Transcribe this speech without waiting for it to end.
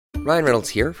Ryan Reynolds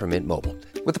here from Mint Mobile.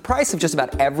 With the price of just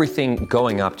about everything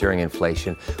going up during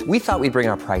inflation, we thought we'd bring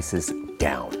our prices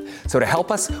down. So to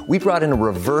help us, we brought in a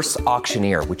reverse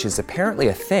auctioneer, which is apparently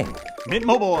a thing. Mint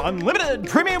Mobile Unlimited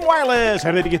Premium Wireless.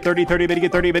 How to get 30, 30, bit to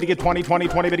get 30, bit to get 20, 20,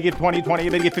 20, bit to get 20, 20,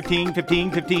 bit to get 15,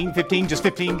 15, 15, 15, just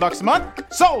 $15 a month?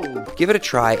 Sold! Give it a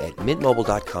try at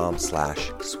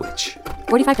mintmobile.com/switch.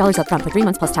 $45 up front for 3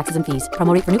 months plus taxes and fees.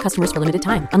 Promo rate for new customers for limited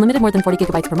time. Unlimited more than 40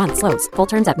 gigabytes per month. Slows full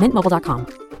terms at mintmobile.com.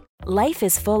 Life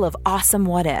is full of awesome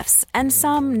what-ifs, and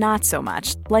some not so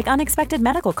much, like unexpected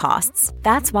medical costs.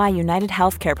 That's why United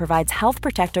Healthcare provides Health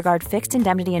Protector Guard fixed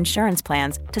indemnity insurance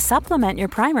plans to supplement your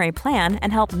primary plan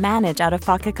and help manage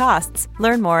out-of-pocket costs.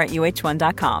 Learn more at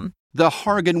uh1.com. The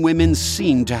Hargan women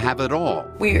seemed to have it all.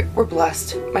 We were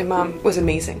blessed. My mom was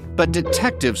amazing. But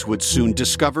detectives would soon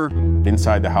discover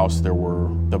Inside the house, there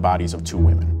were the bodies of 2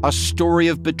 women. a story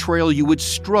of betrayal you would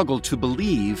struggle to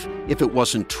believe if it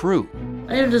wasn't true.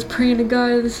 I am just praying to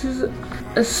God, this is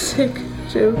a sick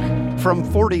joke. From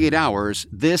 48 Hours,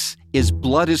 this is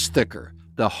Blood is Thicker,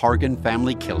 the Hargan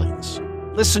Family Killings.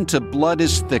 Listen to Blood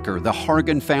is Thicker, the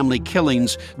Hargan Family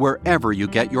Killings, wherever you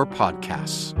get your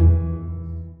podcasts.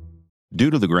 Due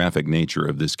to the graphic nature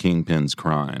of this Kingpins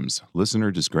crimes,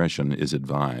 listener discretion is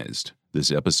advised.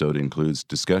 This episode includes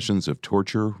discussions of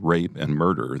torture, rape, and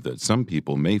murder that some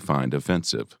people may find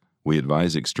offensive. We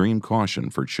advise extreme caution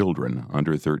for children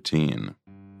under 13.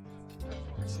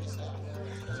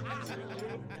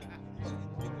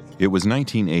 It was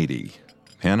 1980.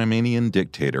 Panamanian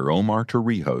dictator Omar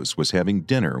Torrijos was having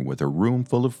dinner with a room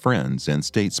full of friends and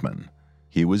statesmen.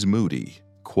 He was moody,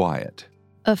 quiet.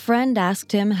 A friend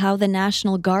asked him how the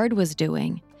National Guard was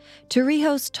doing.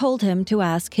 Torrijos told him to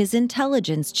ask his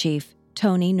intelligence chief,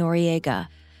 Tony Noriega.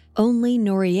 Only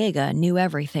Noriega knew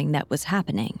everything that was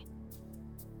happening.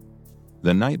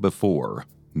 The night before,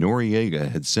 Noriega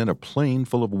had sent a plane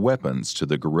full of weapons to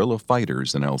the guerrilla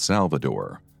fighters in El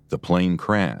Salvador. The plane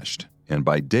crashed, and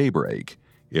by daybreak,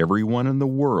 everyone in the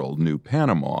world knew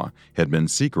Panama had been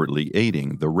secretly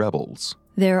aiding the rebels.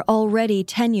 Their already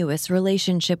tenuous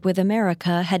relationship with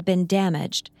America had been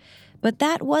damaged, but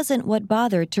that wasn't what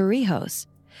bothered Torrijos.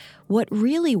 What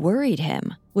really worried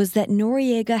him was that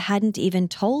Noriega hadn't even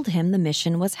told him the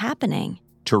mission was happening.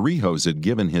 Torrijos had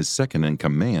given his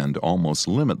second-in-command almost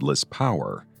limitless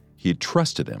power. He'd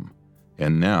trusted him,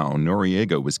 and now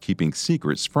Noriega was keeping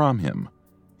secrets from him.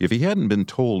 If he hadn't been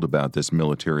told about this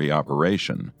military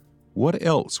operation, what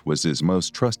else was his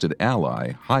most trusted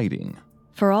ally hiding?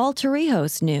 For all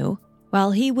Torrijos knew,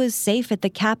 while he was safe at the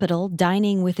capital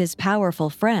dining with his powerful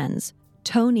friends,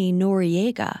 Tony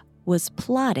Noriega was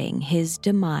plotting his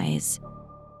demise.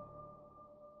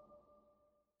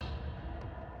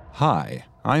 Hi,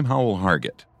 I'm Howell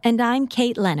Hargett. And I'm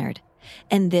Kate Leonard,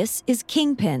 and this is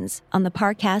Kingpins on the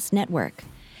Parcast Network.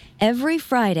 Every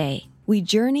Friday, we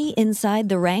journey inside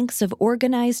the ranks of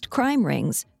organized crime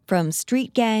rings, from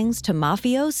street gangs to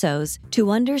mafiosos,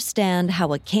 to understand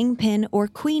how a kingpin or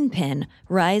queenpin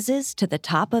rises to the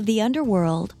top of the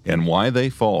underworld. And why they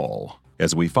fall.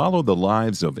 As we follow the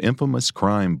lives of infamous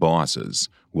crime bosses,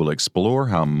 we'll explore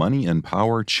how money and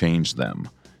power changed them,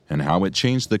 and how it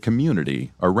changed the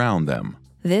community around them.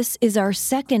 This is our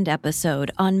second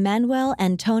episode on Manuel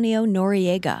Antonio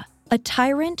Noriega, a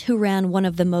tyrant who ran one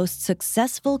of the most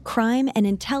successful crime and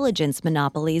intelligence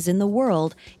monopolies in the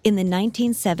world in the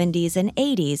 1970s and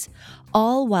 80s,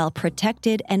 all while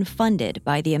protected and funded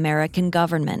by the American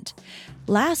government.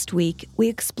 Last week, we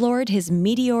explored his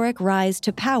meteoric rise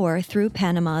to power through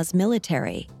Panama's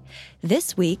military.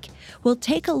 This week, we'll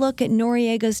take a look at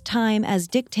Noriega's time as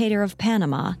dictator of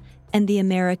Panama and the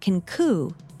American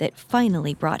coup that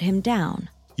finally brought him down.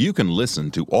 You can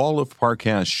listen to all of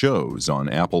Parcast's shows on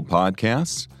Apple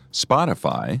Podcasts,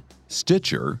 Spotify,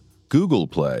 Stitcher, Google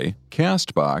Play,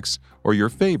 CastBox, or your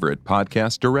favorite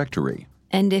podcast directory.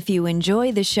 And if you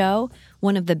enjoy the show,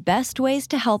 one of the best ways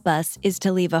to help us is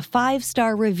to leave a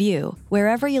 5-star review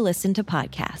wherever you listen to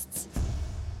podcasts.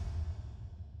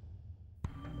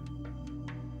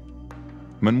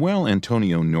 Manuel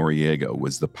Antonio Noriega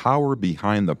was the power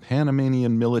behind the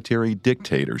Panamanian military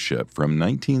dictatorship from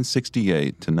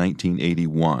 1968 to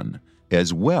 1981,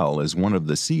 as well as one of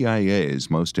the CIA's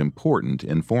most important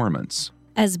informants.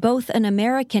 As both an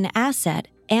American asset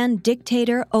and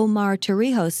dictator Omar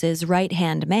Torrijos'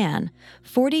 right-hand man,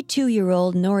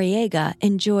 42-year-old Noriega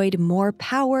enjoyed more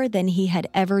power than he had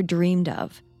ever dreamed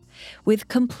of. With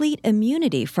complete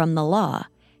immunity from the law,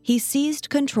 he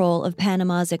seized control of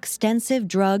Panama's extensive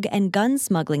drug and gun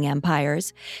smuggling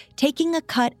empires, taking a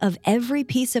cut of every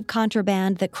piece of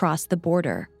contraband that crossed the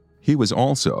border. He was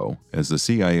also, as the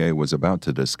CIA was about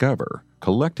to discover,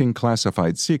 collecting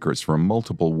classified secrets from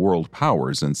multiple world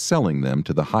powers and selling them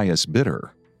to the highest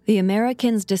bidder. The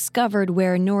Americans discovered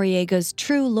where Noriega's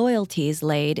true loyalties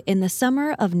laid in the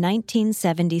summer of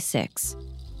 1976.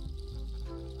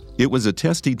 It was a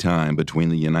testy time between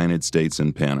the United States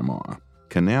and Panama.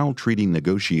 Canal treaty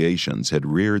negotiations had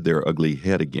reared their ugly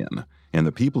head again, and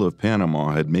the people of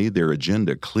Panama had made their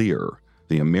agenda clear.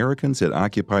 The Americans had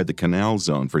occupied the canal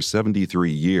zone for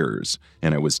 73 years,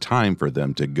 and it was time for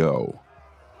them to go.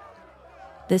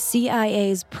 The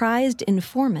CIA's prized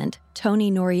informant,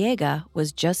 Tony Noriega,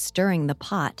 was just stirring the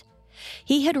pot.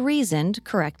 He had reasoned,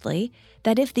 correctly,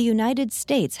 that if the United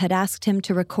States had asked him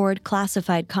to record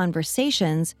classified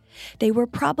conversations, they were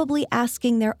probably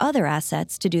asking their other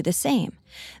assets to do the same.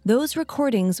 Those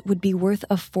recordings would be worth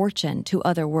a fortune to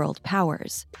other world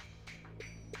powers.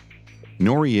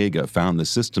 Noriega found the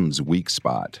system's weak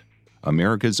spot: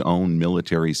 America's own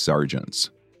military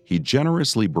sergeants. He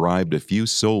generously bribed a few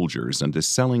soldiers into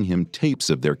selling him tapes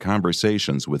of their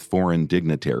conversations with foreign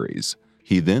dignitaries.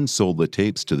 He then sold the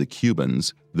tapes to the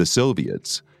Cubans, the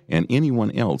Soviets, and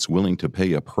anyone else willing to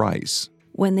pay a price.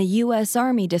 When the U.S.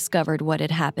 Army discovered what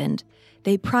had happened,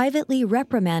 they privately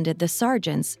reprimanded the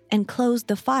sergeants and closed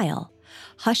the file,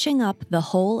 hushing up the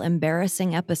whole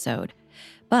embarrassing episode.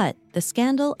 But the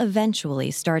scandal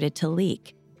eventually started to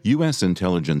leak. U.S.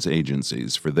 intelligence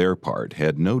agencies, for their part,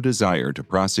 had no desire to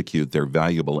prosecute their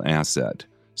valuable asset.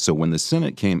 So when the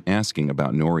Senate came asking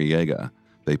about Noriega,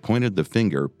 they pointed the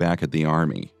finger back at the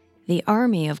Army. The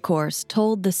Army, of course,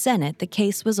 told the Senate the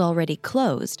case was already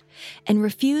closed and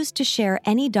refused to share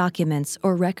any documents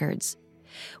or records.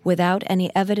 Without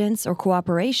any evidence or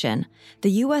cooperation,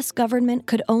 the U.S. government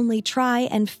could only try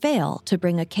and fail to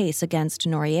bring a case against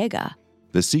Noriega.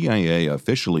 The CIA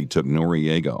officially took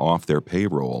Noriega off their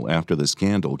payroll after the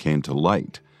scandal came to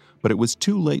light, but it was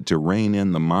too late to rein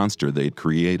in the monster they'd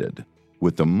created.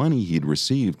 With the money he'd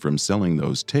received from selling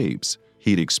those tapes,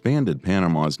 he'd expanded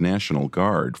Panama's National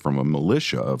Guard from a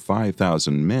militia of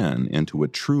 5,000 men into a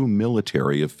true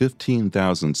military of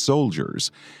 15,000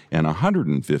 soldiers and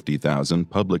 150,000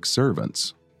 public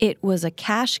servants. It was a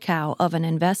cash cow of an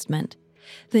investment.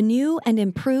 The new and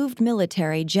improved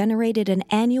military generated an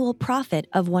annual profit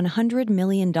of $100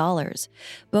 million,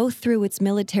 both through its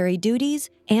military duties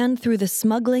and through the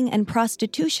smuggling and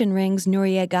prostitution rings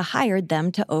Noriega hired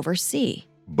them to oversee.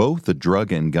 Both the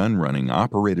drug and gun running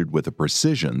operated with a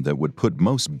precision that would put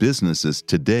most businesses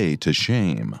today to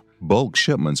shame. Bulk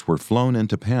shipments were flown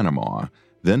into Panama,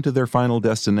 then to their final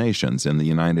destinations in the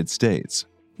United States.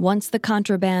 Once the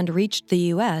contraband reached the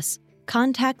U.S.,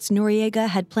 contacts Noriega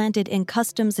had planted in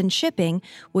customs and shipping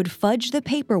would fudge the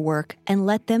paperwork and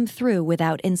let them through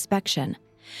without inspection.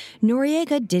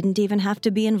 Noriega didn't even have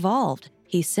to be involved.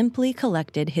 He simply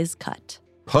collected his cut.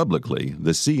 Publicly,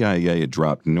 the CIA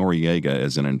dropped Noriega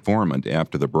as an informant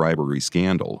after the bribery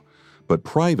scandal, but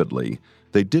privately,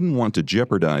 they didn't want to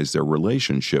jeopardize their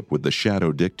relationship with the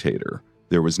shadow dictator.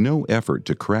 There was no effort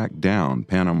to crack down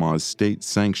Panama's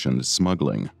state-sanctioned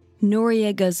smuggling.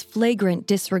 Noriega's flagrant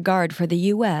disregard for the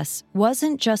U.S.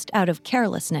 wasn't just out of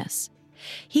carelessness.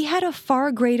 He had a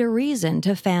far greater reason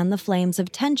to fan the flames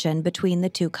of tension between the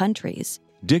two countries.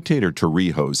 Dictator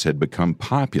Torrijos had become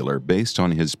popular based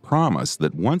on his promise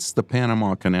that once the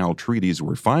Panama Canal treaties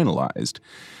were finalized,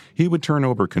 he would turn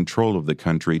over control of the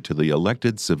country to the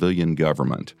elected civilian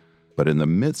government. But in the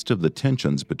midst of the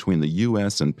tensions between the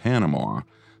U.S. and Panama,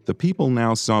 the people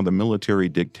now saw the military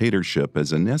dictatorship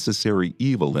as a necessary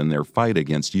evil in their fight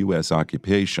against U.S.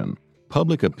 occupation.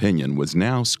 Public opinion was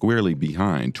now squarely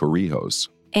behind Torrijos.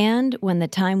 And when the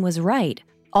time was right,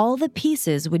 all the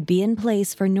pieces would be in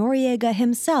place for Noriega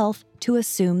himself to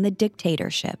assume the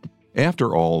dictatorship.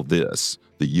 After all this,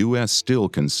 the U.S. still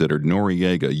considered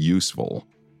Noriega useful.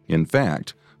 In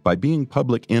fact, by being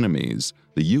public enemies,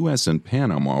 the U.S. and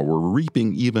Panama were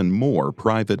reaping even more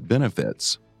private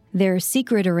benefits. Their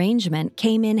secret arrangement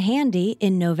came in handy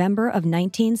in November of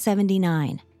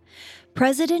 1979.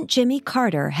 President Jimmy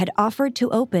Carter had offered to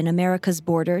open America's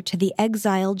border to the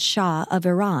exiled Shah of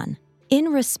Iran. In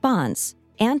response,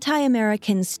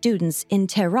 anti-American students in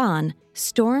Tehran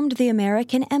stormed the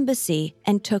American embassy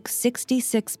and took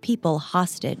 66 people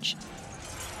hostage.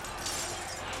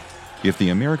 If the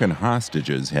American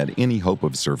hostages had any hope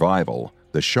of survival,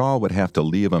 the Shah would have to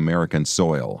leave American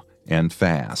soil, and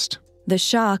fast. The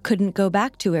Shah couldn't go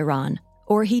back to Iran,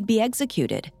 or he'd be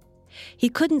executed. He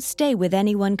couldn't stay with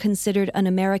anyone considered an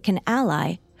American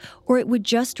ally, or it would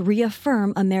just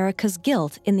reaffirm America's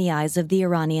guilt in the eyes of the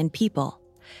Iranian people.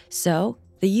 So,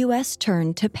 the U.S.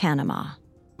 turned to Panama.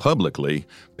 Publicly,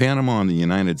 Panama and the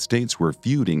United States were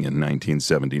feuding in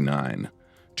 1979.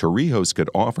 Torrijos could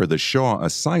offer the Shah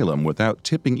asylum without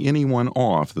tipping anyone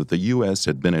off that the U.S.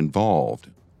 had been involved.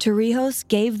 Torrijos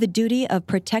gave the duty of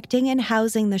protecting and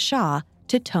housing the Shah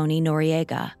to Tony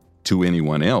Noriega. To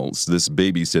anyone else, this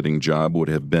babysitting job would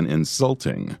have been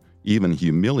insulting, even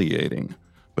humiliating.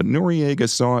 But Noriega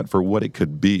saw it for what it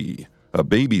could be, a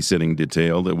babysitting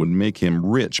detail that would make him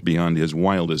rich beyond his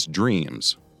wildest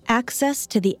dreams. Access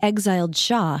to the exiled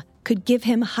Shah could give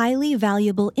him highly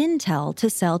valuable intel to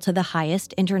sell to the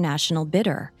highest international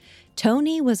bidder.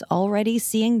 Tony was already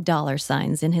seeing dollar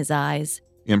signs in his eyes.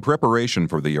 In preparation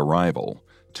for the arrival,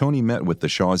 Tony met with the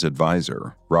Shah's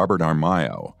advisor, Robert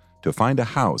Aramayo, to find a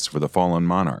house for the fallen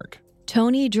monarch.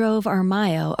 Tony drove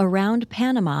Aramayo around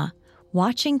Panama,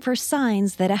 watching for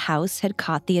signs that a house had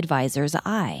caught the advisor's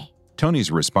eye.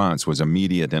 Tony's response was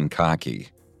immediate and cocky.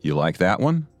 "You like that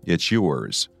one? It's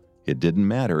yours." It didn't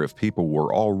matter if people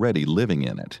were already living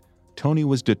in it. Tony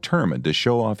was determined to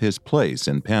show off his place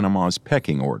in Panama's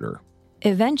pecking order.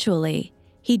 Eventually,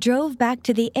 he drove back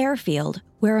to the airfield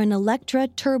where an Electra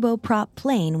turboprop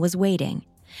plane was waiting.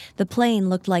 The plane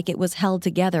looked like it was held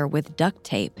together with duct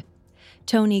tape.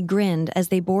 Tony grinned as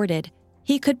they boarded.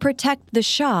 He could protect the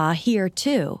Shah here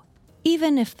too,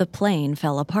 even if the plane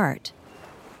fell apart.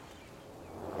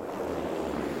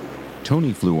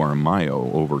 Tony flew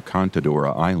Aramayo over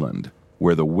Contadora Island,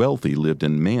 where the wealthy lived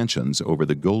in mansions over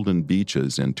the golden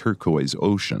beaches and turquoise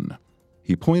ocean.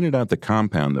 He pointed out the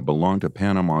compound that belonged to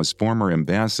Panama's former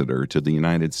ambassador to the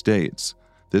United States.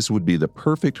 This would be the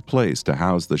perfect place to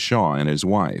house the Shah and his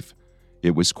wife.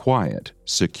 It was quiet,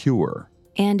 secure.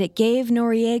 And it gave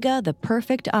Noriega the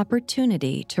perfect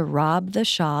opportunity to rob the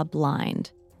Shah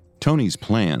blind. Tony's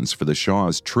plans for the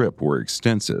Shah's trip were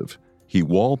extensive. He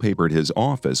wallpapered his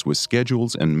office with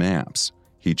schedules and maps.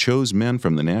 He chose men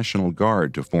from the National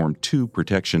Guard to form 2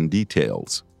 protection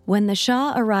details. When the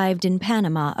Shah arrived in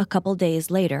Panama a couple days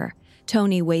later,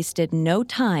 Tony wasted no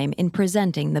time in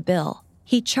presenting the bill.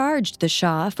 He charged the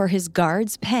Shah for his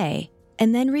guards' pay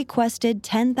and then requested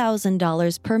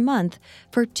 $10,000 per month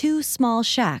for 2 small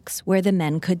shacks where the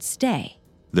men could stay.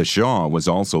 The Shah was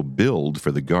also billed for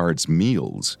the guards'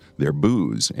 meals, their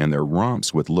booze, and their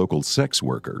romps with local sex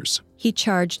workers. He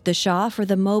charged the Shah for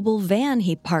the mobile van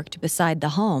he parked beside the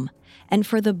home, and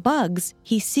for the bugs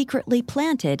he secretly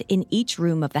planted in each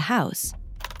room of the house.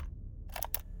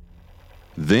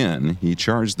 Then he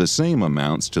charged the same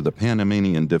amounts to the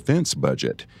Panamanian defense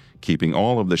budget, keeping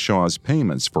all of the Shah's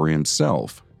payments for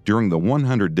himself. During the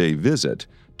 100-day visit,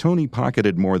 Tony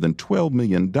pocketed more than $12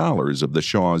 million of the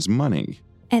Shah's money.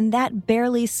 And that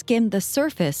barely skimmed the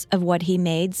surface of what he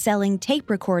made selling tape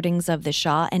recordings of the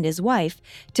Shah and his wife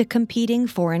to competing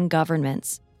foreign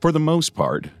governments. For the most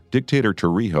part, Dictator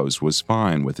Torrijos was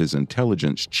fine with his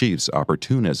intelligence chief's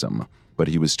opportunism, but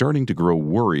he was starting to grow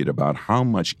worried about how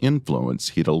much influence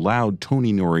he'd allowed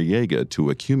Tony Noriega to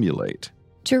accumulate.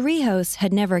 Torrijos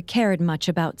had never cared much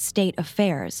about state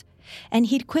affairs, and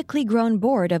he'd quickly grown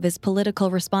bored of his political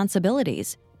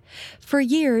responsibilities. For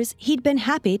years, he'd been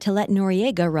happy to let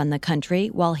Noriega run the country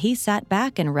while he sat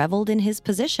back and reveled in his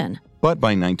position. But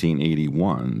by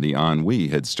 1981, the ennui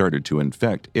had started to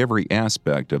infect every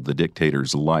aspect of the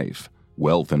dictator's life.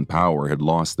 Wealth and power had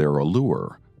lost their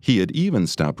allure. He had even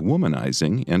stopped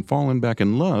womanizing and fallen back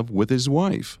in love with his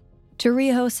wife.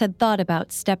 Torrijos had thought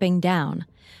about stepping down,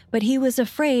 but he was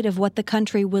afraid of what the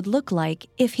country would look like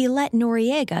if he let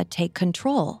Noriega take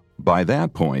control. By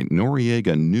that point,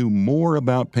 Noriega knew more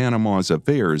about Panama's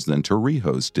affairs than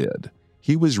Torrijos did.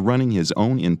 He was running his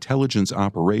own intelligence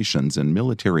operations and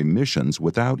military missions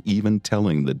without even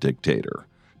telling the dictator.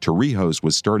 Torrijos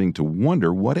was starting to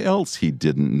wonder what else he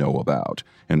didn't know about,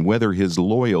 and whether his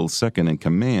loyal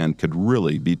second-in-command could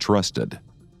really be trusted.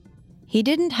 He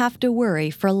didn't have to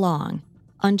worry for long.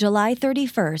 On July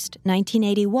 31st,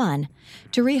 1981,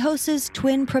 Torrijos'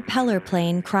 twin propeller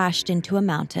plane crashed into a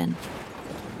mountain.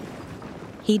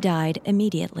 He died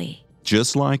immediately.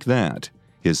 Just like that,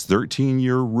 his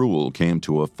 13-year rule came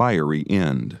to a fiery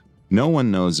end. No one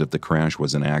knows if the crash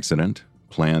was an accident,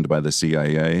 planned by the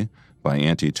CIA, by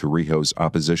anti-Torrijos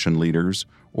opposition leaders,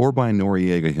 or by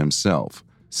Noriega himself,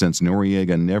 since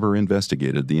Noriega never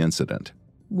investigated the incident.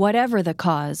 Whatever the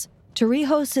cause,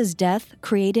 Torrijos' death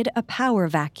created a power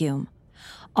vacuum.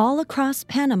 All across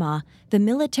Panama, the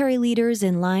military leaders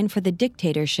in line for the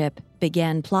dictatorship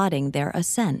began plotting their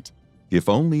ascent. If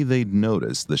only they'd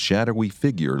noticed the shadowy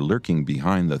figure lurking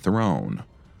behind the throne,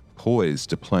 poised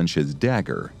to plunge his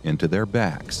dagger into their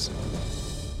backs.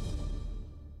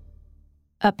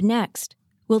 Up next,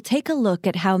 we'll take a look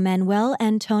at how Manuel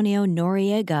Antonio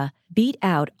Noriega beat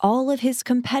out all of his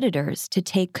competitors to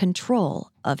take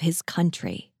control of his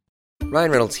country. Ryan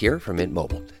Reynolds here from Mint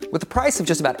Mobile. With the price of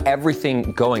just about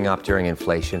everything going up during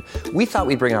inflation, we thought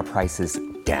we'd bring our prices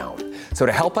down. So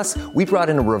to help us, we brought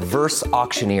in a reverse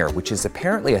auctioneer, which is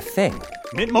apparently a thing.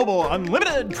 Mint Mobile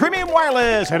Unlimited Premium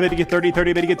Wireless. How to get 30,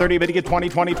 30, bit to get 30, bit to get 20,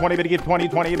 20, 20, bit to get 20,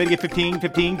 20, bit to get 15,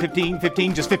 15, 15,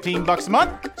 15, just $15 a month?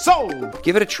 Sold!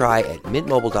 Give it a try at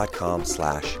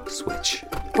mintmobile.com/switch.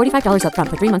 $45 up front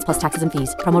for 3 months plus taxes and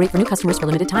fees. Promo rate for new customers for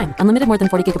limited time. Unlimited more than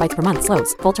 40 gigabytes per month.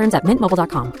 Slows full terms at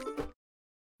mintmobile.com.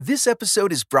 This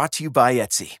episode is brought to you by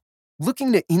Etsy.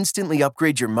 Looking to instantly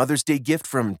upgrade your Mother's Day gift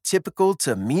from typical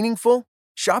to meaningful?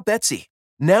 Shop Etsy.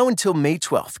 Now until May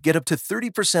 12th, get up to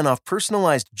 30% off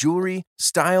personalized jewelry,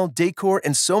 style, decor,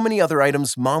 and so many other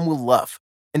items Mom will love.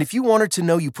 And if you want her to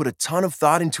know you put a ton of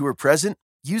thought into her present,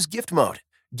 use gift mode.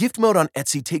 Gift mode on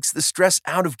Etsy takes the stress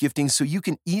out of gifting so you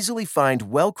can easily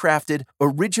find well-crafted,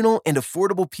 original, and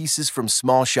affordable pieces from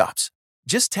small shops.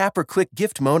 Just tap or click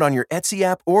gift mode on your Etsy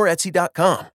app or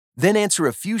Etsy.com. Then answer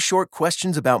a few short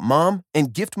questions about Mom,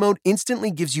 and gift mode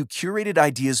instantly gives you curated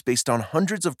ideas based on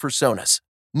hundreds of personas.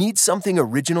 Need something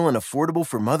original and affordable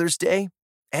for Mother's Day?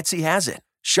 Etsy has it.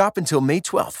 Shop until May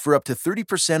 12th for up to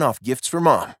 30% off gifts for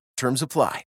Mom. Terms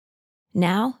apply.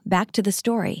 Now, back to the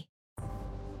story.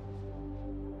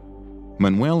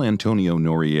 Manuel Antonio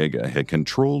Noriega had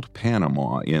controlled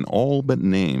Panama in all but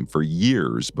name for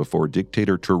years before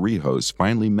dictator Torrijos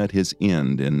finally met his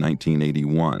end in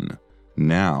 1981.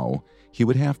 Now, he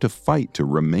would have to fight to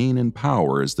remain in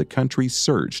power as the country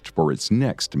searched for its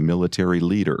next military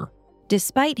leader.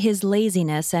 Despite his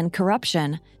laziness and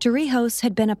corruption, Torrijos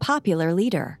had been a popular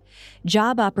leader.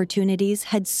 Job opportunities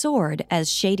had soared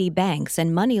as shady banks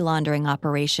and money laundering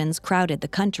operations crowded the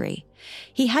country.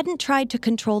 He hadn't tried to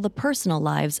control the personal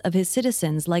lives of his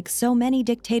citizens like so many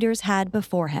dictators had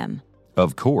before him.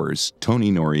 Of course,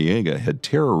 Tony Noriega had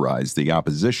terrorized the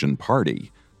opposition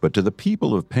party, but to the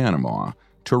people of Panama,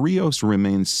 Torrijos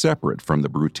remained separate from the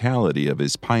brutality of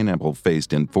his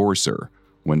pineapple-faced enforcer.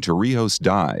 When Torrijos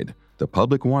died, the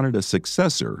public wanted a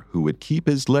successor who would keep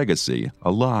his legacy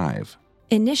alive.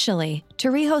 Initially,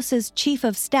 Torrijos' chief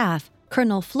of staff,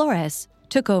 Colonel Flores,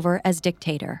 took over as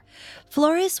dictator.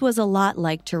 Flores was a lot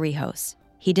like Torrijos.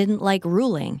 He didn't like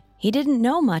ruling, he didn't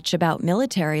know much about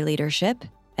military leadership,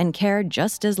 and cared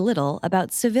just as little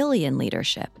about civilian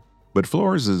leadership. But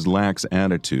Flores's lax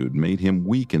attitude made him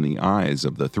weak in the eyes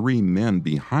of the three men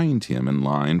behind him in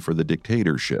line for the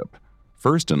dictatorship.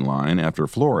 First in line after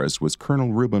Flores was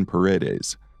Colonel Ruben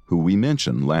Paredes, who we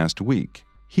mentioned last week.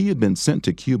 He had been sent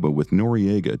to Cuba with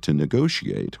Noriega to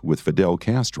negotiate with Fidel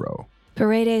Castro.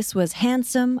 Paredes was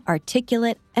handsome,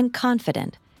 articulate, and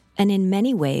confident, and in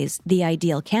many ways the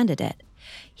ideal candidate.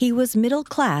 He was middle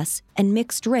class and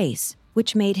mixed race,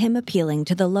 which made him appealing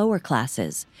to the lower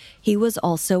classes. He was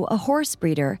also a horse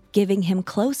breeder, giving him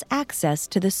close access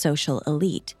to the social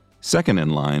elite. Second in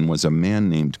line was a man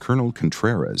named Colonel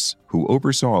Contreras, who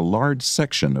oversaw a large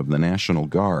section of the National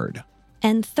Guard.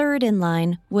 And third in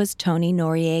line was Tony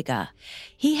Noriega.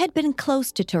 He had been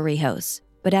close to Torrijos,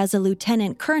 but as a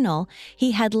lieutenant colonel,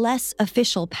 he had less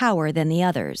official power than the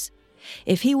others.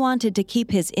 If he wanted to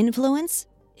keep his influence,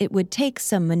 it would take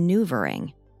some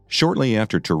maneuvering. Shortly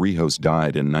after Torrijos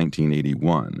died in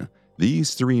 1981,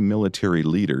 these three military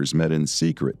leaders met in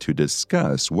secret to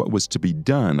discuss what was to be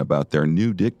done about their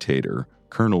new dictator,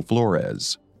 Colonel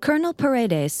Flores. Colonel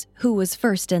Paredes, who was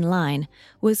first in line,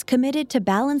 was committed to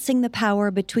balancing the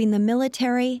power between the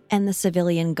military and the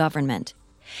civilian government.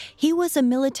 He was a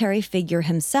military figure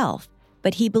himself,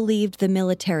 but he believed the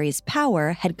military's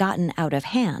power had gotten out of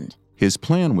hand. His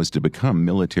plan was to become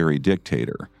military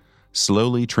dictator,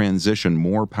 slowly transition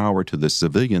more power to the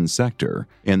civilian sector,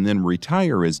 and then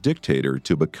retire as dictator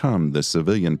to become the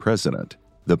civilian president.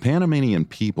 The Panamanian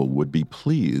people would be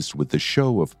pleased with the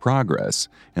show of progress,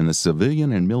 and the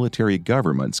civilian and military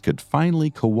governments could finally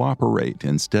cooperate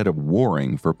instead of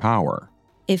warring for power.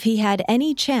 If he had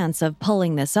any chance of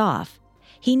pulling this off,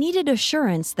 he needed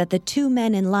assurance that the two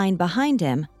men in line behind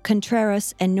him,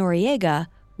 Contreras and Noriega,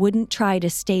 wouldn't try to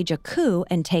stage a coup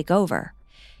and take over.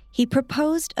 He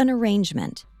proposed an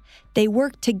arrangement. They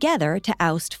worked together to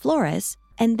oust Flores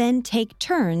and then take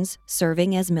turns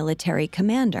serving as military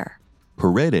commander.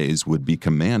 Paredes would be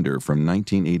commander from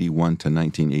 1981 to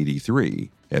 1983,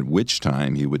 at which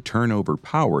time he would turn over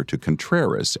power to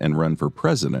Contreras and run for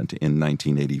president in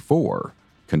 1984.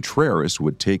 Contreras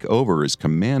would take over as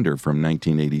commander from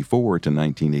 1984 to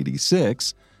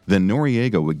 1986, then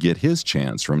Noriega would get his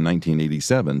chance from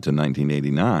 1987 to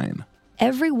 1989.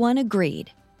 Everyone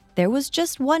agreed. There was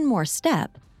just one more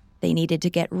step. They needed to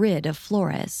get rid of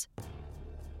Flores.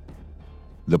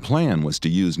 The plan was to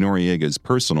use Noriega's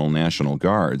personal National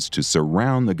Guards to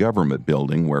surround the government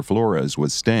building where Flores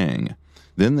was staying.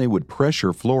 Then they would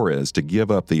pressure Flores to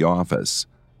give up the office.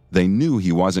 They knew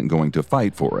he wasn't going to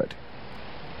fight for it.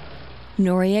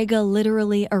 Noriega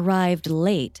literally arrived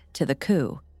late to the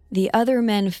coup. The other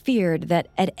men feared that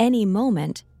at any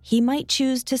moment he might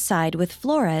choose to side with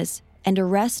Flores and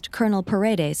arrest Colonel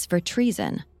Paredes for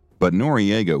treason. But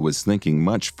Noriega was thinking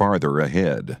much farther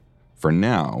ahead. For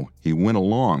now, he went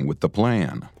along with the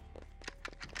plan.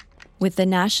 With the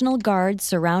National Guard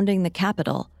surrounding the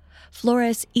capital,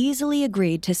 Flores easily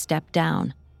agreed to step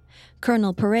down.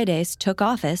 Colonel Paredes took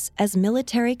office as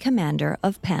military commander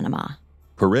of Panama.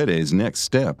 Paredes' next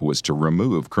step was to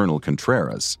remove Colonel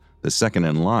Contreras, the second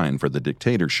in line for the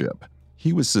dictatorship.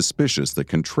 He was suspicious that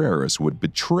Contreras would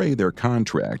betray their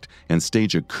contract and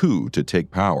stage a coup to take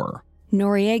power.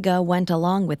 Noriega went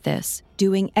along with this,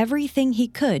 doing everything he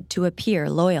could to appear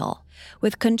loyal.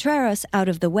 With Contreras out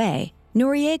of the way,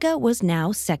 Noriega was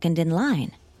now second in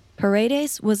line.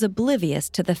 Paredes was oblivious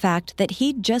to the fact that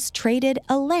he'd just traded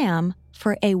a lamb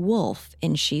for a wolf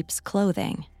in sheep's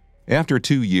clothing. After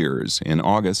 2 years, in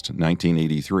August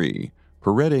 1983,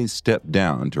 Paredes stepped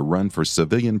down to run for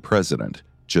civilian president,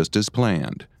 just as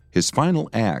planned. His final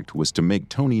act was to make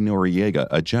Tony Noriega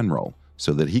a general,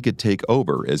 so that he could take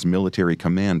over as military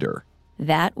commander.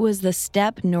 That was the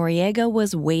step Noriega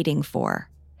was waiting for.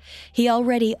 He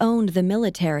already owned the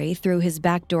military through his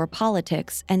backdoor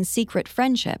politics and secret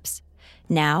friendships.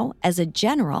 Now, as a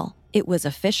general, it was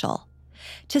official.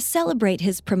 To celebrate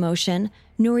his promotion,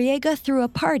 Noriega threw a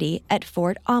party at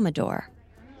Fort Amador.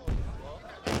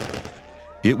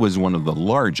 It was one of the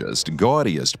largest,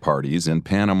 gaudiest parties in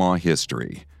Panama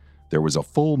history. There was a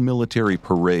full military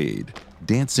parade,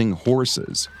 dancing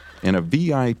horses, and a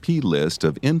VIP list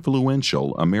of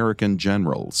influential American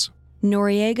generals.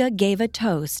 Noriega gave a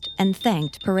toast and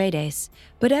thanked Paredes,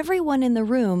 but everyone in the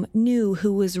room knew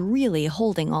who was really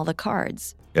holding all the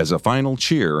cards. As a final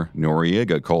cheer,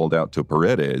 Noriega called out to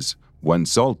Paredes, "Buen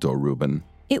salto, Ruben."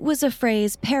 It was a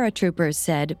phrase paratroopers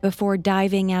said before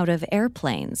diving out of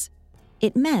airplanes.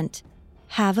 It meant,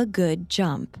 have a good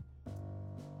jump.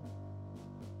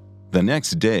 The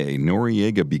next day,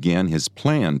 Noriega began his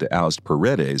plan to oust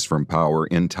Paredes from power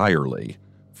entirely.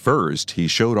 First, he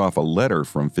showed off a letter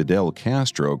from Fidel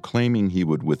Castro claiming he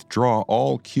would withdraw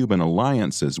all Cuban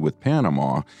alliances with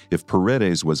Panama if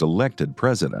Paredes was elected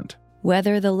president.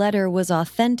 Whether the letter was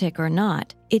authentic or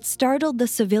not, it startled the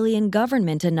civilian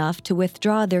government enough to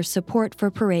withdraw their support for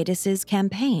Paredes'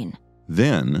 campaign.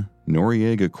 Then,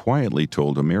 Noriega quietly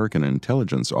told American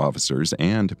intelligence officers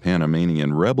and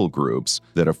Panamanian rebel groups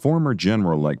that a former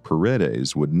general like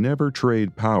Paredes would never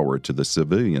trade power to the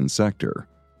civilian sector.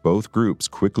 Both groups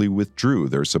quickly withdrew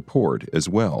their support as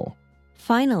well.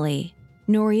 Finally,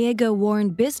 Noriega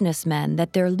warned businessmen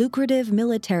that their lucrative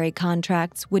military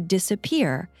contracts would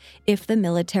disappear if the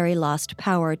military lost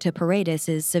power to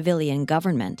Paredes' civilian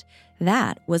government.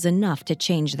 That was enough to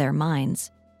change their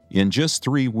minds. In just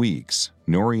 3 weeks,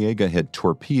 Noriega had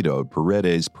torpedoed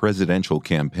Paredes' presidential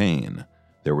campaign.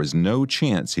 There was no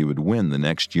chance he would win the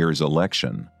next year's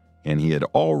election, and he had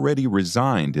already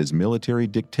resigned his military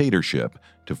dictatorship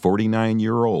to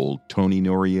 49-year-old Tony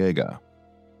Noriega.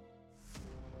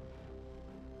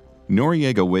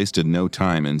 Noriega wasted no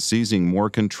time in seizing more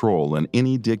control than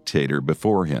any dictator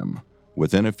before him.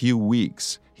 Within a few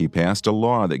weeks, he passed a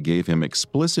law that gave him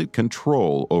explicit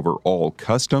control over all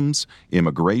customs,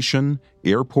 immigration,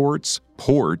 airports,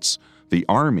 ports, the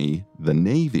Army, the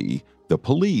Navy, the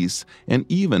police, and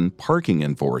even parking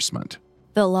enforcement.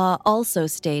 The law also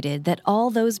stated that all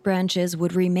those branches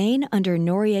would remain under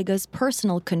Noriega's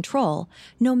personal control,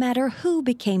 no matter who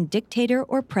became dictator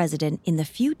or president in the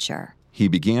future. He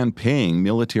began paying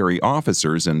military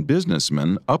officers and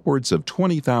businessmen upwards of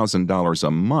 $20,000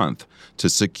 a month to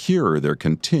secure their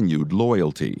continued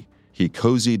loyalty. He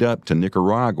cozied up to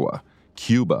Nicaragua,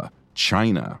 Cuba,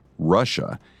 China,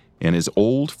 Russia, and his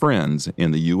old friends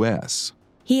in the U.S.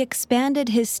 He expanded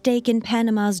his stake in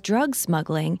Panama's drug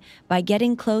smuggling by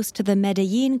getting close to the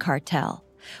Medellin cartel,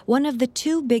 one of the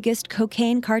 2 biggest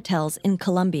cocaine cartels in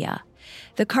Colombia.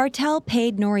 The cartel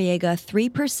paid Noriega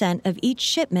 3% of each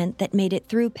shipment that made it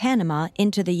through Panama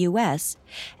into the U.S.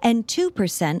 and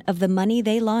 2% of the money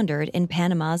they laundered in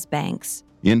Panama's banks.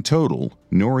 In total,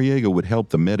 Noriega would help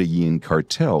the Medellin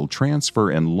cartel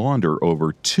transfer and launder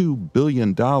over $2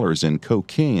 billion in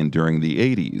cocaine during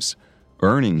the 80s,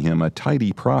 earning him a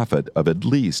tidy profit of at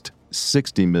least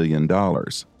 $60 million.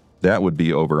 That would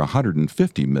be over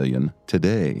 $150 million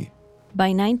today. By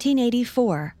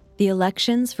 1984, the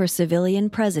elections for civilian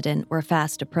president were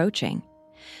fast approaching.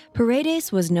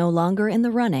 Paredes was no longer in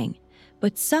the running,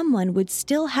 but someone would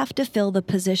still have to fill the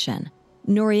position.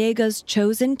 Noriega's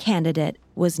chosen candidate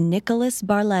was Nicholas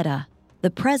Barletta, the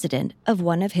president of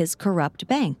one of his corrupt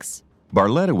banks.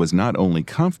 Barletta was not only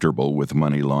comfortable with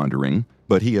money laundering,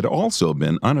 but he had also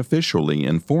been unofficially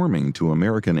informing to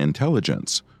American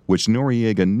intelligence, which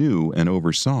Noriega knew and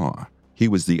oversaw. He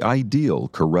was the ideal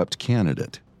corrupt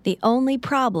candidate. The only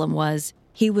problem was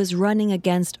he was running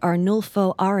against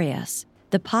Arnulfo Arias,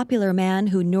 the popular man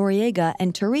who Noriega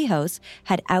and Torrijos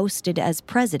had ousted as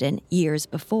president years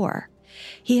before.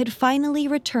 He had finally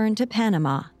returned to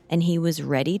Panama, and he was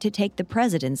ready to take the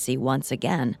presidency once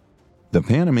again. The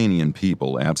Panamanian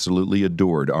people absolutely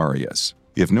adored Arias.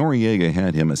 If Noriega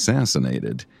had him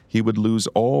assassinated, he would lose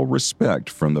all respect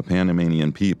from the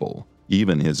Panamanian people,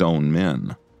 even his own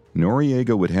men.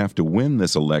 Noriega would have to win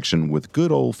this election with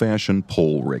good old-fashioned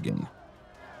poll rigging.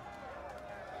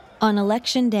 On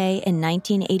Election Day in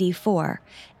 1984,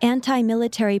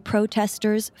 anti-military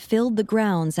protesters filled the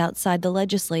grounds outside the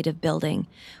legislative building,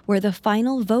 where the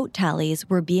final vote tallies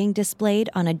were being displayed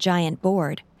on a giant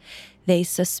board. They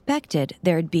suspected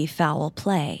there'd be foul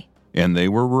play. And they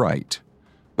were right.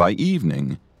 By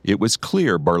evening, it was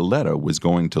clear Barletta was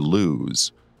going to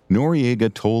lose.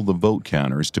 Noriega told the vote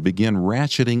counters to begin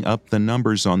ratcheting up the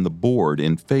numbers on the board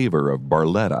in favor of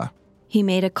Barletta. He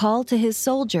made a call to his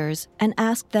soldiers and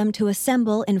asked them to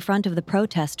assemble in front of the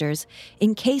protesters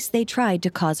in case they tried to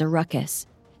cause a ruckus.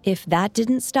 If that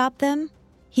didn't stop them,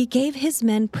 he gave his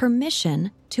men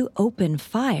permission to open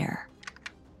fire.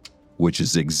 Which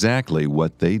is exactly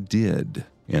what they did,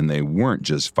 and they weren't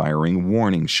just firing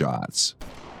warning shots.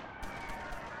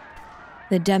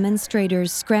 The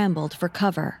demonstrators scrambled for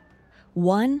cover.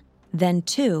 1, then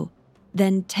 2,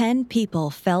 then 10 people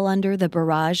fell under the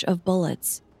barrage of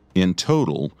bullets. In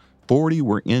total, 40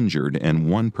 were injured and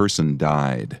 1 person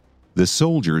died. The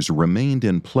soldiers remained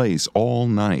in place all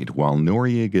night while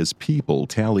Noriega's people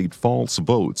tallied false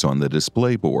votes on the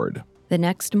display board. The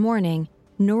next morning,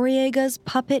 Noriega's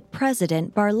puppet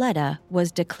president Barletta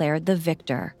was declared the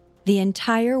victor. The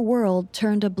entire world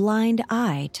turned a blind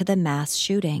eye to the mass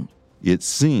shooting. It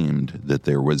seemed that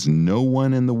there was no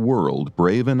one in the world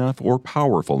brave enough or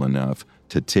powerful enough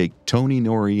to take Tony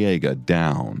Noriega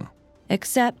down.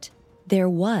 Except there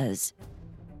was.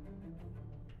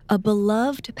 A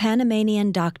beloved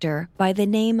Panamanian doctor by the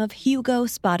name of Hugo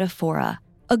Spadafora,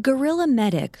 a guerrilla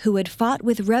medic who had fought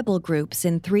with rebel groups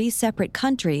in 3 separate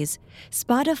countries.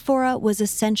 Spadafora was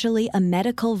essentially a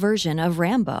medical version of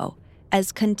Rambo,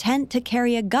 as content to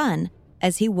carry a gun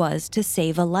as he was to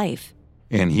save a life.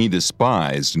 And he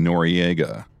despised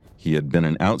Noriega. He had been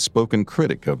an outspoken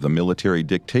critic of the military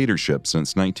dictatorship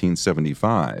since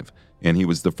 1975, and he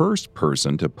was the first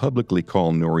person to publicly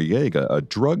call Noriega a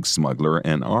drug smuggler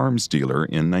and arms dealer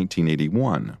in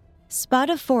 1981.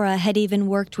 Spadafora had even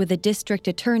worked with a district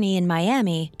attorney in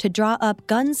Miami to draw up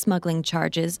gun smuggling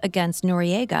charges against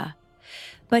Noriega.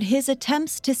 But his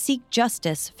attempts to seek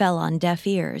justice fell on deaf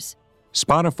ears.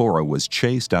 Spadafora was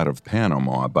chased out of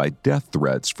Panama by death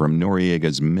threats from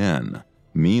Noriega's men.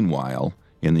 Meanwhile,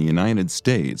 in the United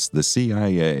States, the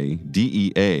CIA,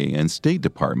 DEA, and State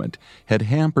Department had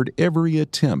hampered every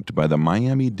attempt by the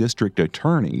Miami district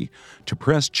attorney to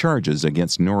press charges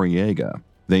against Noriega.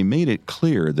 They made it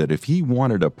clear that if he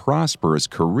wanted a prosperous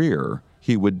career,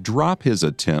 he would drop his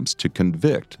attempts to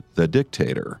convict the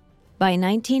dictator. By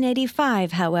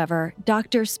 1985, however,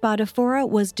 Dr. Spadafora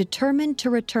was determined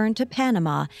to return to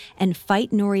Panama and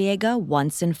fight Noriega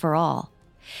once and for all.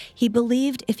 He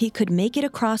believed if he could make it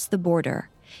across the border,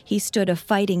 he stood a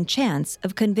fighting chance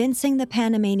of convincing the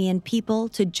Panamanian people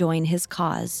to join his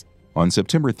cause. On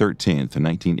September 13,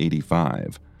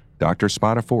 1985, Dr.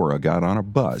 Spadafora got on a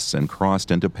bus and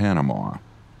crossed into Panama.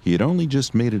 He had only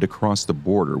just made it across the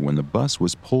border when the bus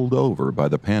was pulled over by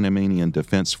the Panamanian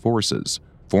Defense Forces,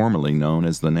 formerly known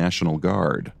as the National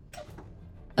Guard.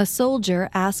 A soldier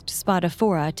asked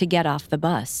Spadafora to get off the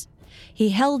bus. He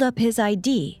held up his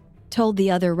ID, told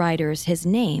the other riders his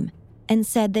name, and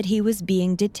said that he was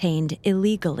being detained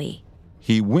illegally.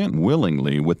 He went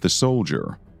willingly with the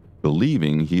soldier,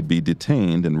 believing he'd be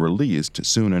detained and released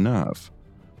soon enough.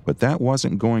 But that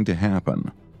wasn't going to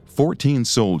happen. 14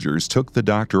 soldiers took the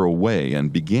doctor away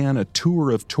and began a tour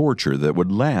of torture that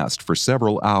would last for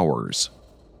several hours.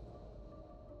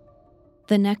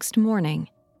 The next morning,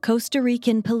 Costa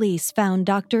Rican police found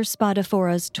Dr.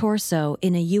 Spadafora's torso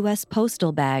in a U.S.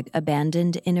 postal bag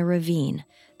abandoned in a ravine.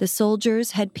 The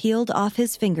soldiers had peeled off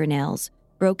his fingernails,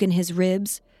 broken his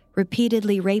ribs,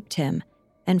 repeatedly raped him,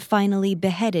 and finally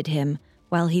beheaded him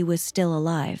while he was still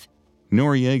alive.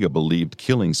 Noriega believed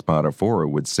killing Spadafora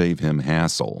would save him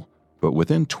hassle, but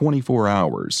within 24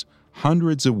 hours,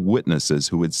 hundreds of witnesses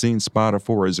who had seen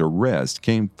Spatafora's arrest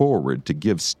came forward to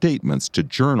give statements to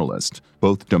journalists,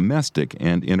 both domestic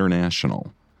and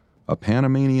international. A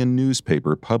Panamanian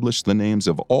newspaper published the names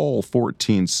of all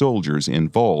 14 soldiers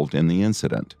involved in the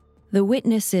incident. The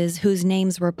witnesses whose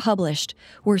names were published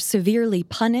were severely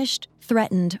punished,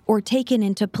 threatened, or taken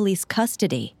into police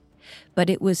custody. But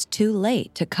it was too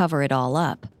late to cover it all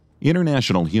up.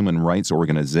 International human rights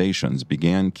organizations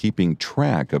began keeping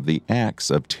track of the acts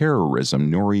of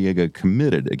terrorism Noriega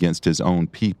committed against his own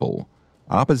people.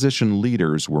 Opposition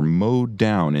leaders were mowed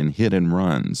down in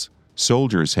hit-and-runs.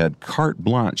 Soldiers had carte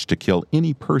blanche to kill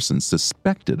any person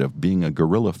suspected of being a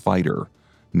guerrilla fighter.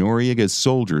 Noriega's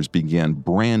soldiers began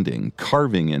branding,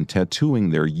 carving, and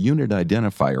tattooing their unit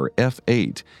identifier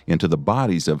F8 into the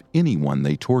bodies of anyone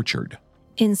they tortured.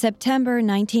 In September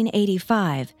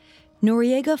 1985,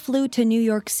 Noriega flew to New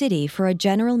York City for a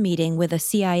general meeting with a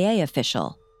CIA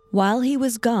official. While he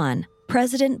was gone,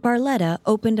 President Barletta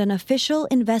opened an official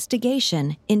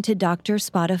investigation into Dr.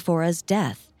 Spatafora's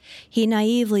death. He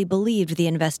naively believed the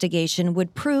investigation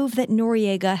would prove that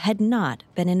Noriega had not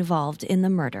been involved in the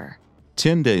murder.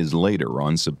 10 days later,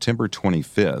 on September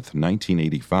 25,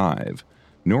 1985,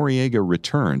 Noriega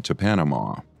returned to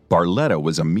Panama. Barletta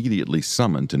was immediately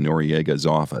summoned to Noriega's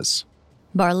office.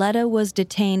 Barletta was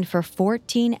detained for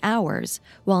 14 hours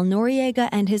while Noriega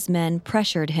and his men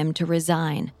pressured him to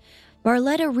resign.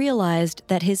 Barletta realized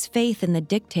that his faith in the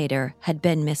dictator had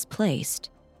been misplaced.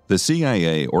 The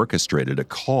CIA orchestrated a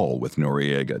call with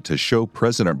Noriega to show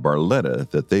President Barletta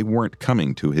that they weren't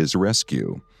coming to his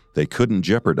rescue. They couldn't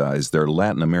jeopardize their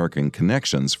Latin American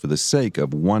connections for the sake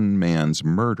of one man's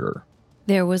murder.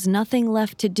 There was nothing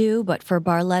left to do but for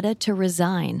Barletta to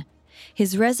resign.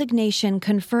 His resignation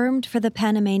confirmed for the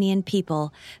Panamanian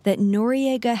people that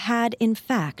Noriega had, in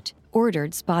fact,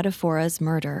 ordered Spatafora's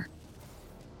murder.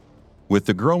 With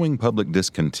the growing public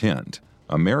discontent,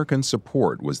 American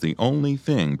support was the only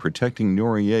thing protecting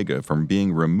Noriega from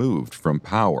being removed from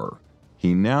power.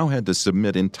 He now had to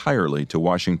submit entirely to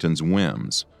Washington's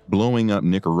whims, blowing up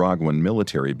Nicaraguan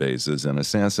military bases and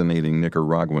assassinating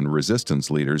Nicaraguan resistance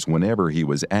leaders whenever he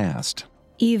was asked.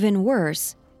 Even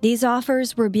worse, these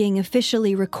offers were being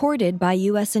officially recorded by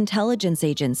U.S. intelligence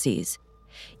agencies.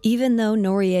 Even though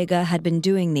Noriega had been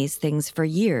doing these things for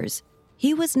years,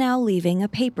 he was now leaving a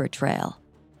paper trail.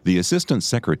 The Assistant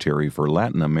Secretary for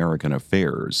Latin American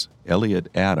Affairs, Elliot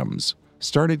Adams,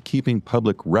 started keeping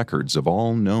public records of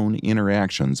all known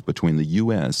interactions between the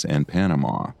U.S. and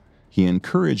Panama. He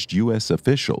encouraged U.S.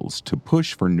 officials to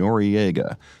push for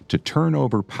Noriega to turn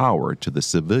over power to the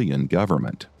civilian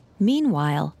government.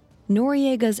 Meanwhile,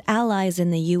 Noriega's allies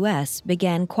in the U.S.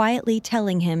 began quietly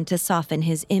telling him to soften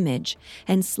his image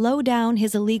and slow down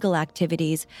his illegal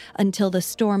activities until the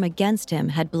storm against him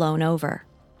had blown over.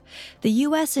 The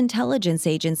U.S. intelligence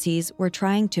agencies were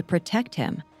trying to protect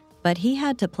him, but he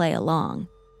had to play along.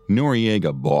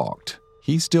 Noriega balked.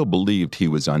 He still believed he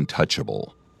was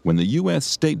untouchable. When the U.S.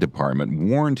 State Department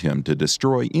warned him to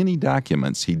destroy any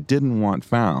documents he didn't want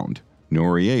found,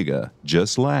 Noriega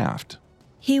just laughed.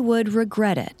 He would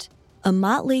regret it. A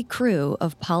motley crew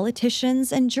of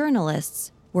politicians and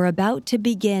journalists were about to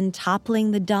begin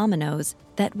toppling the dominoes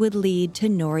that would lead to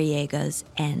Noriega's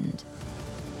end.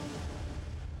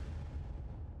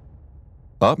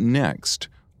 Up next,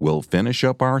 we'll finish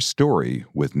up our story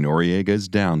with Noriega's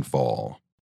downfall.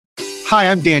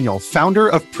 Hi, I'm Daniel, founder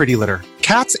of Pretty Litter.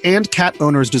 Cats and cat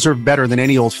owners deserve better than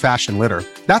any old-fashioned litter.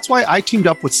 That's why I teamed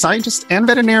up with scientists and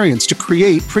veterinarians to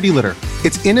create Pretty Litter.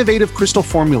 Its innovative crystal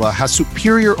formula has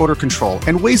superior odor control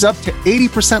and weighs up to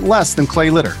 80% less than clay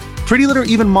litter. Pretty Litter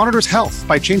even monitors health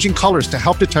by changing colors to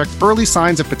help detect early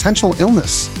signs of potential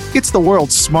illness. It's the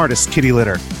world's smartest kitty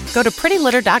litter. Go to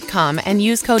prettylitter.com and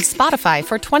use code SPOTIFY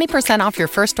for 20% off your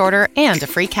first order and a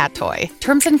free cat toy.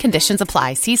 Terms and conditions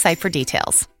apply. See site for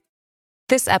details.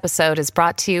 This episode is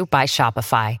brought to you by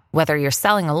Shopify. Whether you're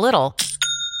selling a little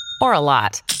or a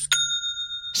lot,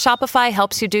 Shopify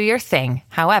helps you do your thing,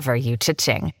 however you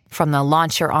cha-ching. From the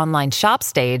launch your online shop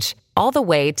stage, all the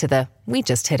way to the we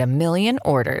just hit 1 million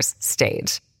orders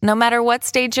stage. No matter what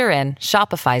stage you're in,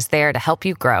 Shopify's there to help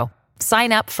you grow.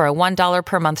 Sign up for a $1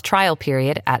 per month trial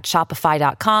period at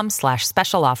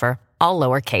shopify.com/special offer, all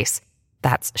lowercase.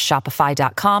 That's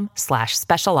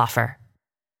shopify.com/special offer.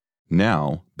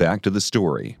 Now, back to the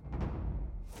story.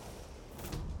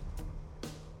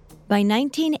 By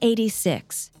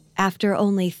 1986, after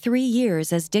only 3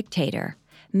 years as dictator,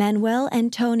 Manuel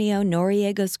Antonio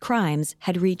Noriega's crimes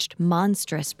had reached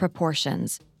monstrous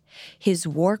proportions. His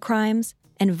war crimes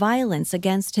and violence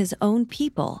against his own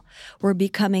people were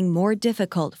becoming more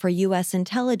difficult for U.S.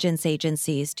 intelligence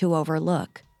agencies to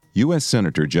overlook. U.S.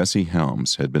 Senator Jesse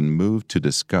Helms had been moved to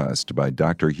disgust by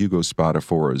Dr. Hugo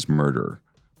Spatafora's murder,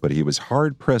 but he was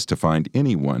hard-pressed to find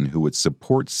anyone who would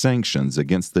support sanctions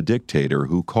against the dictator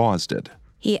who caused it.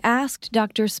 He asked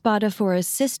Dr. Spatafora's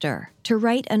sister to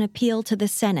write an appeal to the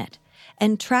Senate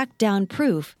and track down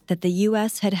proof that the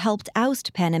U.S. had helped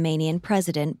oust Panamanian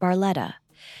President Barletta.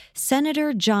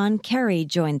 Senator John Kerry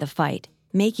joined the fight,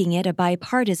 making it a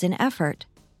bipartisan effort.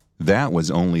 That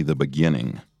was only the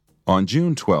beginning. On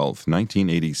June 12,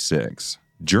 1986,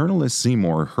 journalist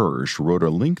Seymour Hersh wrote a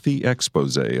lengthy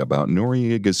expose about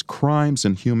Noriega's crimes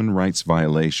and human rights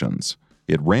violations.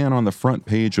 It ran on the front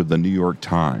page of the New York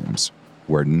Times,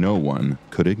 where no one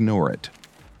could ignore it.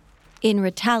 In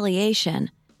retaliation,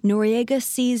 Noriega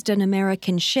seized an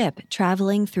American ship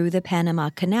traveling through the Panama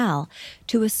Canal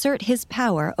to assert his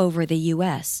power over the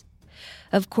U.S.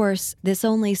 Of course, this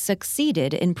only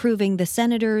succeeded in proving the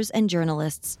senators and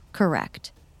journalists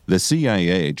correct. The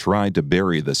CIA tried to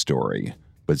bury the story,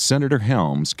 but Senator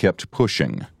Helms kept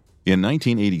pushing. In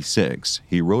 1986,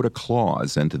 he wrote a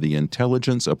clause into the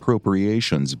Intelligence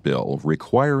Appropriations Bill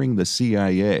requiring the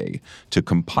CIA to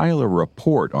compile a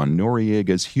report on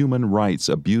Noriega's human rights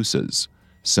abuses.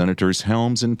 Senators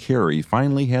Helms and Kerry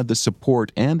finally had the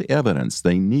support and evidence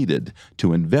they needed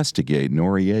to investigate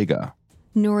Noriega.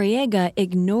 Noriega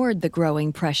ignored the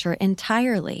growing pressure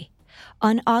entirely.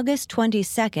 On August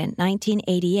 22,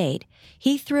 1988,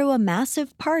 he threw a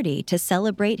massive party to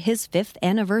celebrate his 5th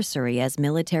anniversary as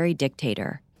military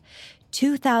dictator.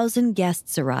 2,000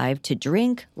 guests arrived to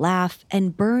drink, laugh,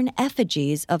 and burn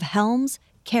effigies of Helms,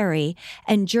 Kerry,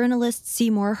 and journalist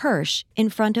Seymour Hersh in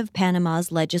front of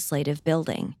Panama's legislative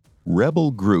building.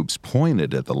 Rebel groups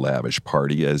pointed at the lavish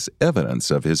party as evidence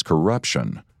of his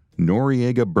corruption.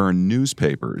 Noriega burned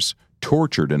newspapers,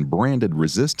 tortured and branded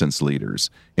resistance leaders,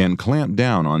 and clamped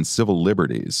down on civil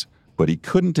liberties, but he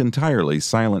couldn't entirely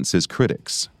silence his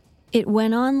critics. It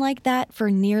went on like that for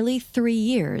nearly 3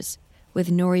 years, with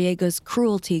Noriega's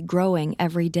cruelty growing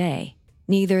every day.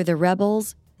 Neither the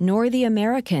rebels nor the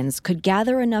Americans could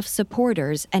gather enough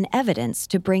supporters and evidence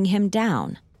to bring him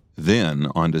down. Then,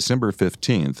 on December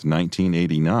 15,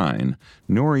 1989,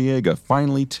 Noriega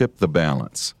finally tipped the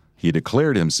balance. He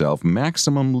declared himself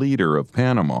maximum leader of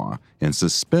Panama and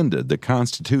suspended the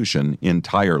Constitution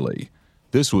entirely.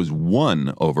 This was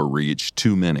one overreach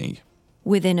too many.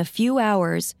 Within a few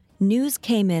hours, news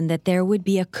came in that there would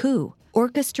be a coup,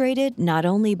 orchestrated not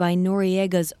only by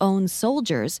Noriega's own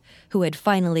soldiers, who had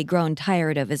finally grown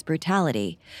tired of his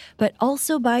brutality, but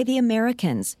also by the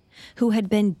Americans, who had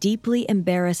been deeply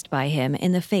embarrassed by him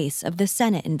in the face of the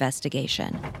Senate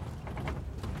investigation.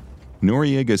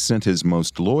 Noriega sent his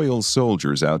most loyal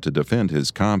soldiers out to defend his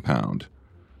compound.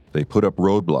 They put up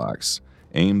roadblocks,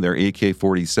 aimed their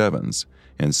AK-47s,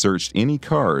 and searched any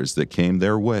cars that came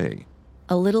their way.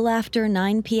 A little after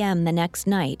 9 p.m. the next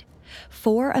night,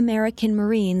 4 American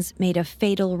Marines made a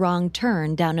fatal wrong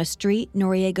turn down a street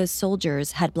Noriega's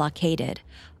soldiers had blockaded.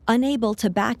 Unable to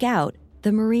back out,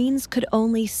 the Marines could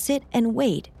only sit and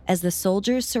wait as the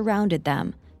soldiers surrounded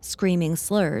them, screaming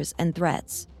slurs and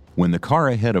threats. When the car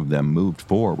ahead of them moved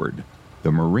forward,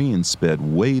 the Marines sped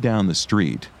way down the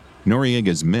street.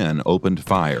 Noriega's men opened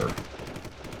fire.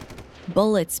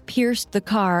 Bullets pierced the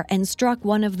car and struck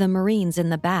one of the Marines in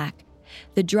the back.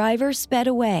 The driver sped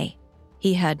away.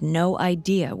 He had no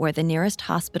idea where the nearest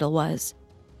hospital was.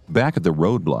 Back at the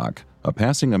roadblock, a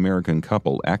passing American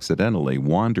couple accidentally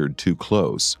wandered too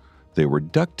close. They were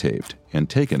duct-taped and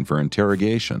taken for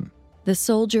interrogation. The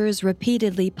soldiers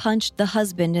repeatedly punched the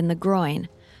husband in the groin,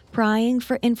 prying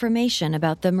for information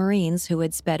about the Marines who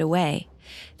had sped away.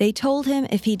 They told him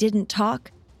if he didn't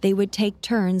talk, they would take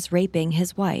turns raping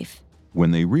his wife.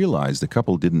 When they realized the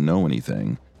couple didn't know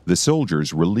anything, the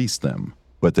soldiers released them,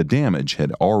 but the damage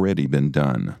had already been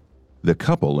done. The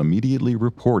couple immediately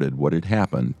reported what had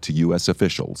happened to U.S.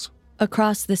 officials.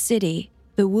 Across the city,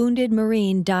 the wounded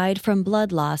Marine died from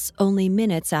blood loss only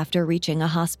minutes after reaching a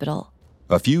hospital.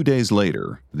 A few days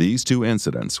later, these 2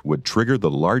 incidents would trigger the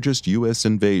largest U.S.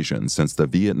 invasion since the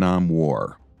Vietnam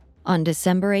War. On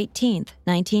December 18,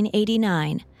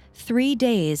 1989, 3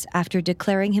 days after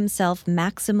declaring himself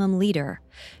maximum leader,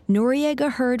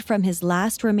 Noriega heard from his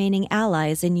last remaining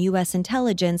allies in U.S.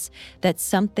 intelligence that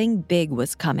something big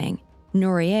was coming.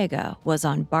 Noriega was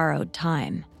on borrowed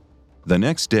time. The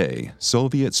next day,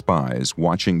 Soviet spies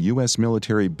watching U.S.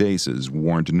 military bases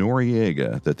warned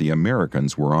Noriega that the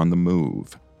Americans were on the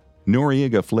move.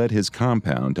 Noriega fled his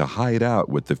compound to hide out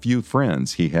with the few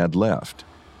friends he had left.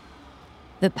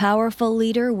 The powerful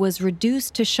leader was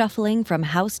reduced to shuffling from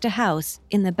house to house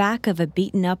in the back of a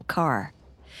beaten-up car.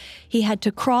 He had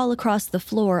to crawl across the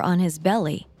floor on his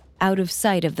belly, out of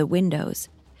sight of the windows.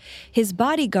 His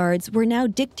bodyguards were now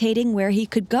dictating where he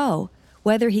could go,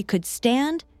 whether he could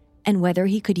stand, and whether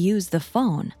he could use the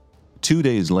phone. 2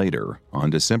 days later, on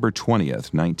December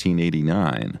 20th,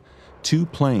 1989, 2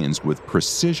 planes with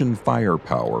precision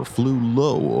firepower flew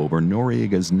low over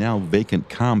Noriega's now vacant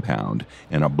compound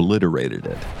and obliterated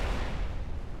it.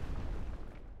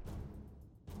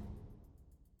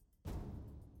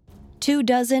 Two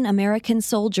dozen American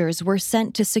soldiers were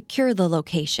sent to secure the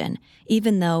location,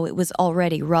 even though it was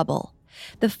already rubble.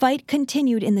 The fight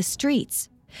continued in the streets.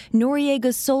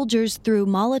 Noriega's soldiers threw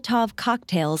Molotov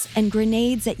cocktails and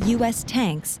grenades at U.S.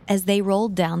 tanks as they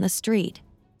rolled down the street.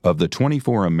 Of the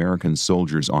 24 American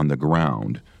soldiers on the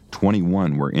ground,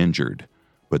 21 were injured,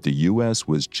 but the U.S.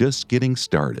 was just getting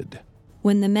started.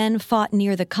 When the men fought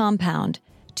near the compound,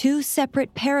 2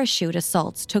 separate parachute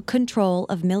assaults took control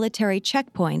of military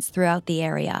checkpoints throughout the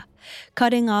area,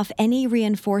 cutting off any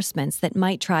reinforcements that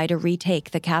might try to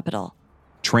retake the capital.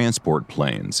 Transport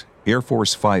planes, Air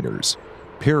Force fighters,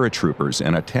 paratroopers,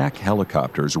 and attack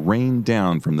helicopters rained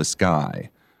down from the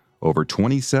sky. Over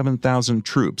 27,000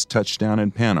 troops touched down in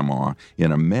Panama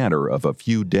in a matter of a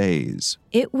few days.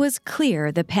 It was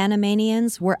clear the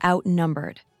Panamanians were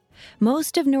outnumbered.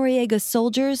 Most of Noriega's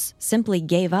soldiers simply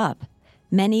gave up.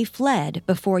 Many fled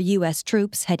before U.S.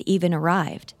 troops had even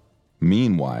arrived.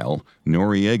 Meanwhile,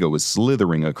 Noriega was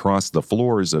slithering across the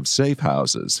floors of safe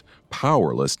houses,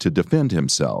 powerless to defend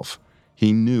himself.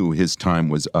 He knew his time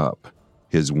was up.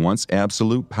 His once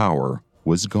absolute power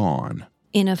was gone.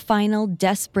 In a final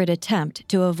desperate attempt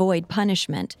to avoid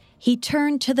punishment, he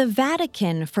turned to the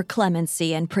Vatican for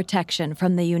clemency and protection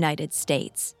from the United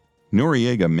States.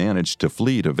 Noriega managed to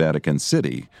flee to Vatican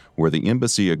City, where the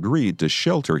embassy agreed to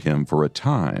shelter him for a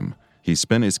time. He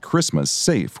spent his Christmas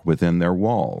safe within their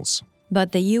walls.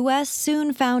 But the U.S.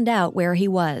 soon found out where he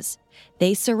was.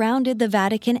 They surrounded the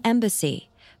Vatican embassy,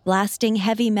 blasting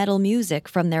heavy metal music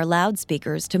from their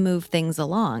loudspeakers to move things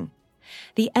along.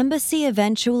 The embassy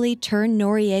eventually turned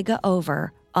Noriega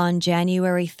over on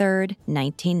January 3,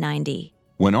 1990.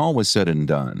 When all was said and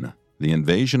done, the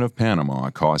invasion of Panama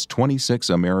cost 26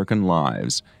 American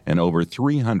lives and over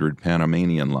 300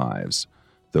 Panamanian lives,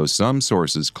 though some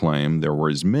sources claim there were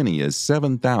as many as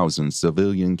 7,000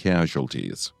 civilian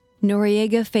casualties.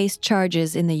 Noriega faced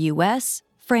charges in the U.S.,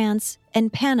 France,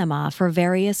 and Panama for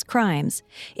various crimes,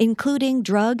 including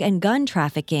drug and gun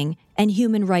trafficking and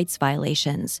human rights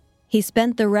violations. He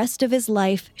spent the rest of his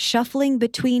life shuffling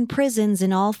between prisons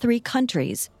in all 3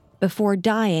 countries before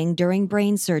dying during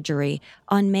brain surgery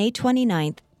on May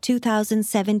 29,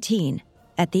 2017,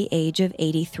 at the age of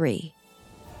 83.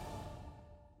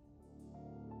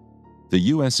 The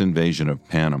U.S. invasion of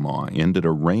Panama ended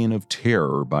a reign of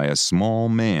terror by a small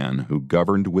man who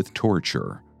governed with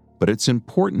torture. But it's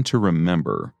important to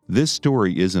remember, this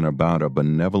story isn't about a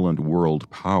benevolent world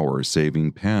power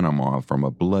saving Panama from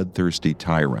a bloodthirsty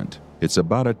tyrant. It's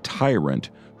about a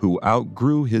tyrant who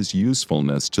outgrew his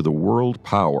usefulness to the world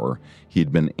power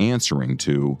he'd been answering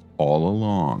to all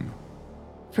along.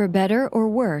 For better or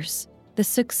worse, the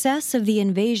success of the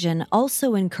invasion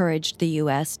also encouraged the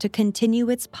U.S. to continue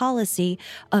its policy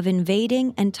of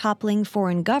invading and toppling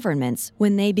foreign governments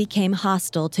when they became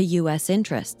hostile to U.S.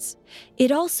 interests.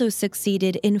 It also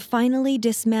succeeded in finally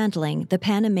dismantling the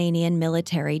Panamanian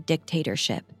military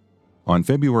dictatorship. On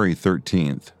February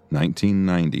 13,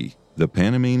 1990, the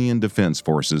Panamanian Defense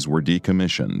Forces were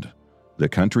decommissioned. The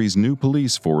country's new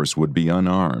police force would be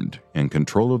unarmed, and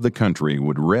control of the country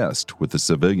would rest with the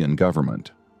civilian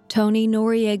government. Tony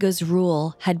Noriega's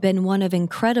rule had been one of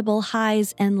incredible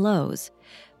highs and lows,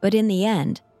 but in the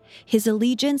end, his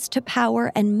allegiance to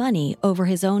power and money over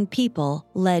his own people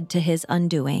led to his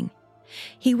undoing.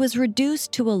 He was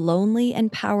reduced to a lonely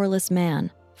and powerless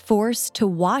man, forced to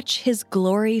watch his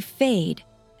glory fade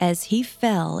as he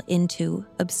fell into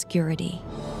obscurity.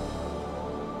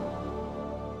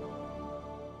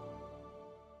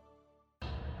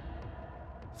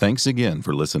 Thanks again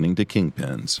for listening to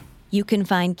Kingpins. You can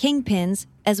find Kingpins,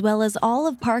 as well as all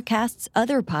of Parcast's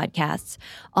other podcasts,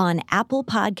 on Apple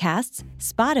Podcasts,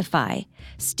 Spotify,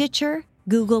 Stitcher,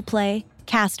 Google Play,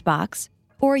 CastBox,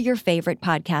 or your favorite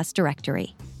podcast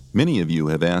directory. Many of you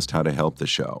have asked how to help the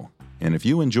show, and if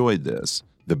you enjoyed this,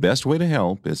 the best way to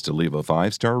help is to leave a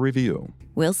 5-star review.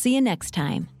 We'll see you next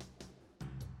time.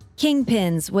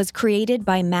 Kingpins was created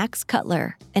by Max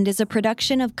Cutler and is a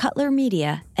production of Cutler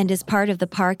Media and is part of the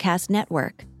Parcast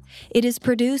Network. It is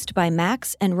produced by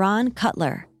Max and Ron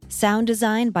Cutler, sound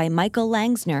design by Michael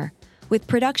Langsner, with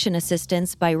production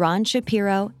assistance by Ron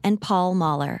Shapiro and Paul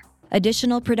Mahler.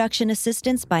 Additional production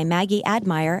assistance by Maggie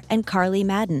Admire and Carly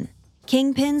Madden.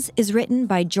 Kingpins is written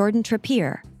by Jordan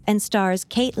Trappier and stars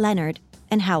Kate Leonard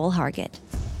and Howell Hargett.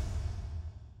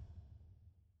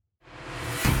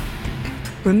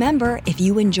 Remember, if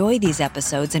you enjoy these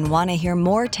episodes and want to hear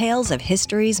more tales of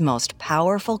history's most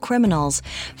powerful criminals,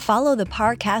 follow the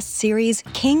Parcast series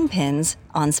Kingpins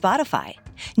on Spotify.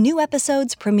 New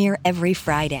episodes premiere every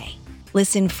Friday.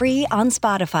 Listen free on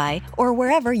Spotify or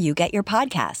wherever you get your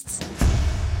podcasts.